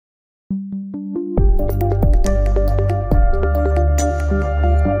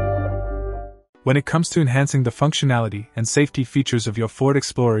When it comes to enhancing the functionality and safety features of your Ford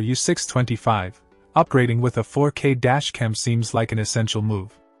Explorer U625, upgrading with a 4K dashcam seems like an essential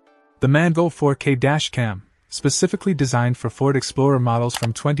move. The Mango 4K dashcam, specifically designed for Ford Explorer models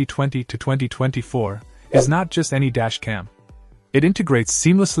from 2020 to 2024, is not just any dashcam. It integrates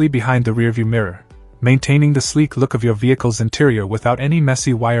seamlessly behind the rearview mirror, maintaining the sleek look of your vehicle's interior without any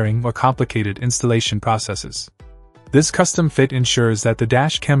messy wiring or complicated installation processes. This custom fit ensures that the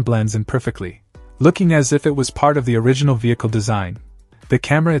dashcam blends in perfectly, looking as if it was part of the original vehicle design. The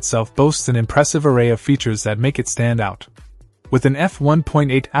camera itself boasts an impressive array of features that make it stand out. With an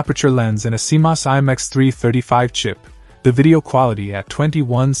f1.8 aperture lens and a CMOS IMX335 chip, the video quality at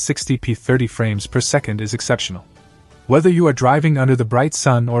 2160p 30 frames per second is exceptional. Whether you are driving under the bright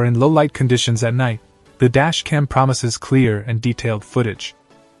sun or in low-light conditions at night, the dashcam promises clear and detailed footage.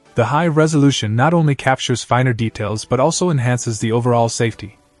 The high resolution not only captures finer details but also enhances the overall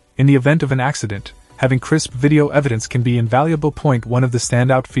safety. In the event of an accident, having crisp video evidence can be invaluable. One of the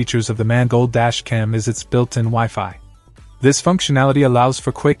standout features of the Mango dashcam is its built-in Wi-Fi. This functionality allows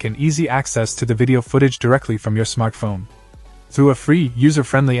for quick and easy access to the video footage directly from your smartphone. Through a free,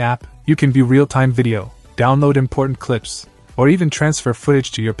 user-friendly app, you can view real-time video, download important clips, or even transfer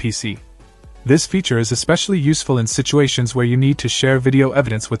footage to your PC. This feature is especially useful in situations where you need to share video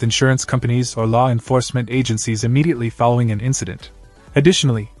evidence with insurance companies or law enforcement agencies immediately following an incident.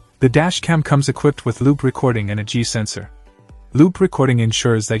 Additionally, the dashcam comes equipped with loop recording and a G sensor. Loop recording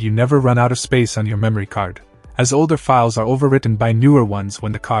ensures that you never run out of space on your memory card, as older files are overwritten by newer ones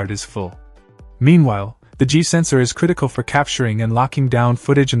when the card is full. Meanwhile, the G sensor is critical for capturing and locking down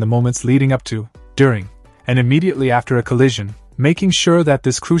footage in the moments leading up to, during, and immediately after a collision, making sure that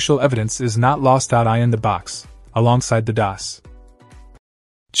this crucial evidence is not lost out in the box, alongside the DOS.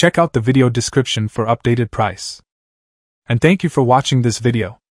 Check out the video description for updated price. And thank you for watching this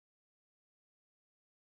video.